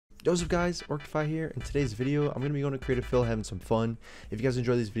Yo, what's up guys, Orcedify here. In today's video, I'm going to be going to Creative Fill, having some fun. If you guys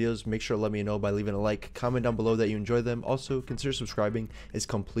enjoy these videos, make sure to let me know by leaving a like, comment down below that you enjoy them. Also, consider subscribing. It's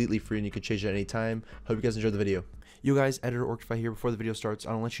completely free and you can change it at any time. Hope you guys enjoy the video. You guys, editor Orcedify here. Before the video starts, I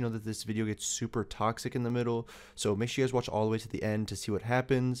want to let you know that this video gets super toxic in the middle, so make sure you guys watch all the way to the end to see what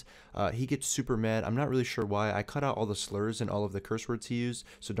happens. He gets super mad. I'm not really sure why. I cut out all the slurs and all of the curse words he used,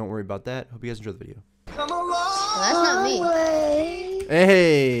 so don't worry about that. Hope you guys enjoy the video. Come along. Well, that's not me.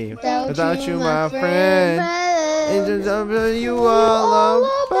 Hey, without you, my friend, it's just you all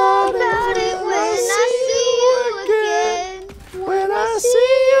about it. When I see you again, when I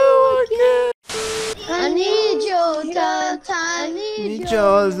see you again, I need your time. I need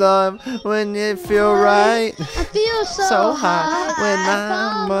your love when it feel right. I feel so high when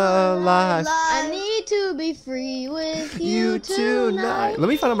I'm alive. I need to be free with You tonight. Let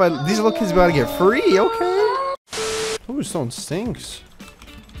me find out my these little kids about to get free. Okay. Ooh, stone stinks.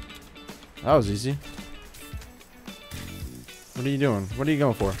 That was easy. What are you doing? What are you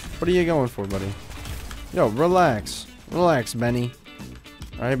going for? What are you going for, buddy? Yo, relax. Relax, Benny.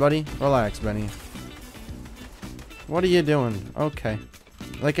 Alright, buddy? Relax, Benny. What are you doing? Okay.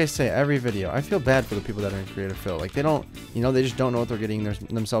 Like I say, every video, I feel bad for the people that are in Creative Fill. Like, they don't, you know, they just don't know what they're getting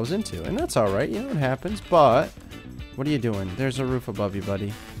themselves into. And that's alright, you know, it happens. But, what are you doing? There's a roof above you,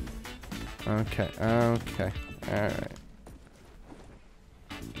 buddy. Okay, okay. Alright.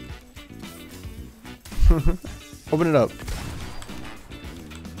 Open it up.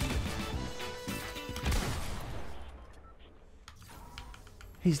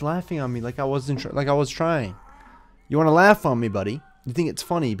 He's laughing on me like I wasn't like I was trying. You want to laugh on me, buddy? You think it's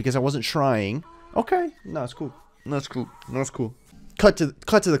funny because I wasn't trying? Okay, no, it's cool. No, it's cool. No, it's cool. Cut to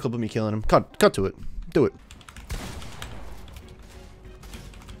the clip of me killing him. Cut to it. Do it.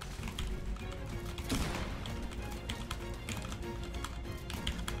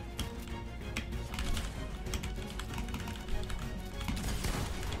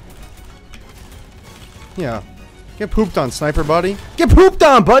 Yeah. Get pooped on, sniper buddy. Get pooped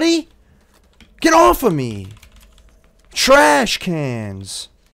on, buddy! Get off of me! Trash cans!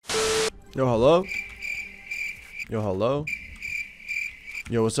 Yo, hello? Yo, hello?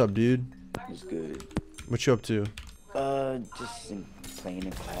 Yo, what's up, dude? It's good. What you up to? Just playing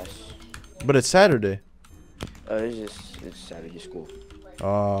in class. But it's Saturday. It's Saturday school.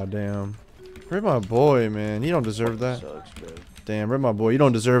 Aw, damn. Rip my boy, man. You don't deserve that. Sucks, bro. Damn, rip my boy. You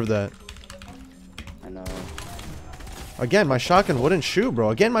don't deserve that. I know. Again, my shotgun wouldn't shoot,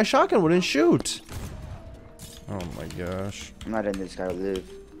 bro. Again, my shotgun wouldn't shoot. Oh my gosh. I'm not in this guy live.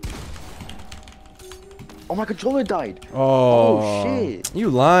 Oh, my controller died. Oh, shit.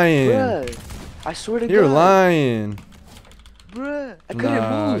 You lying. Bruh. I swear to God. You're lying. Bruh. I couldn't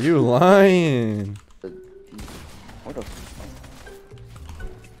move. You lying. What the fuck?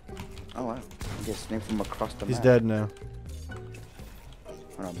 Oh, wow. I just sniped from across the He's map. dead now.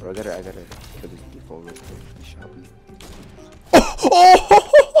 Hold on, bro. I gotta kill this default real quick. He shot me.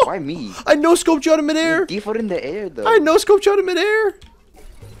 Oh! Why me? I no-scoped you out of midair. Default in the air, though. I no-scoped you out of midair.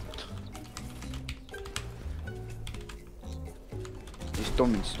 He's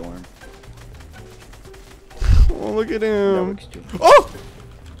storming storm. Oh, look at That him. works too. Oh!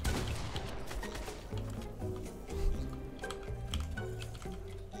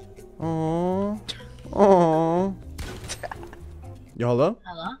 Oh. Oh. Yo, hello?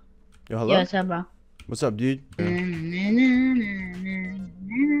 Hello? Yo, hello? Yo, what's up, bro? What's up, dude?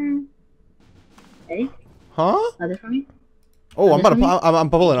 Ready? Huh? Hold this for me. Oh, I'm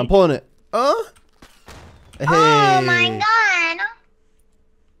pulling it. Hey. Oh my god!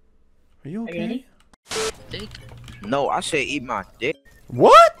 Are you Are you ready? okay? No, I said eat my dick.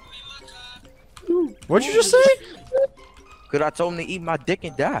 What? What'd you just say? Cause I told him to eat my dick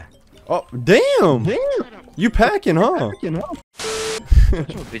and die. Oh, damn. You packing, huh? Shut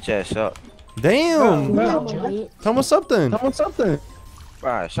your bitch ass up. Damn. Tell me something.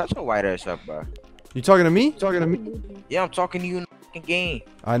 Bro, shut your white ass up, bro. You talking to me? Yeah, I'm talking to you in the fucking game.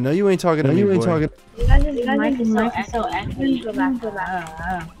 I know you ain't talking to me, boy. You guys are so accurate.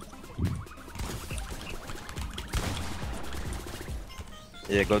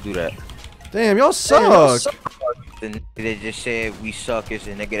 Yeah, go do that. Damn, y'all suck. The nigga that just said we suck is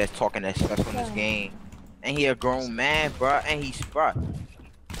the nigga that's talking that sucks on this game. And he a grown man, bro. And he's, bro.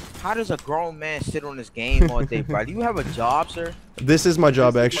 How does a grown man sit on this game all day, bro? Do you have a job, sir? This is my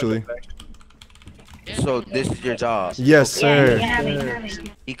job, actually. So this is your job. Yes, sir.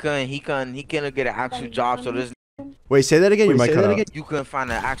 He couldn't get an actual job, so this Wait, say that again. You might cut out. you couldn't find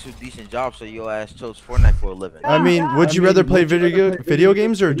an actual decent job, so your ass chose Fortnite for a living. I mean, would you rather play video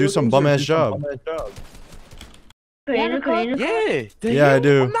games or do some bum ass job? creator code? Yeah. the Yeah, I hell?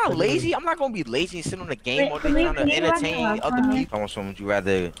 do. I'm not lazy. I'm not gonna be lazy and sit on the game all day trying to entertain other people. I want someone you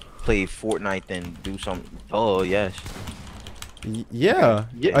rather play Fortnite than do something. Oh yes. Yeah.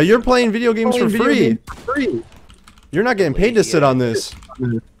 You're playing video games for free. You're not getting paid to sit on this.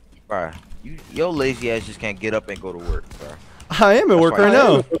 Bruh, your lazy ass just can't get up and go to work, bruh. I am at work right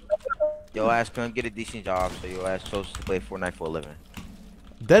now. Your ass couldn't get a decent job, so your ass chose to play Fortnite for a living.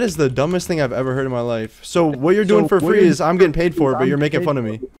 That is the dumbest thing I've ever heard in my life. So what you're doing for free is I'm getting paid for it, but you're making fun of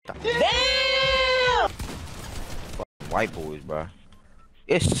me. Damn! White boys, bruh.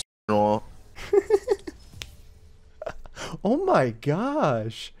 It's all. Oh my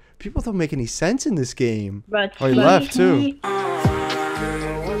gosh. People don't make any sense in this game. But Oh, he left too.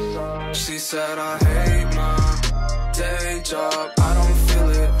 She said I hate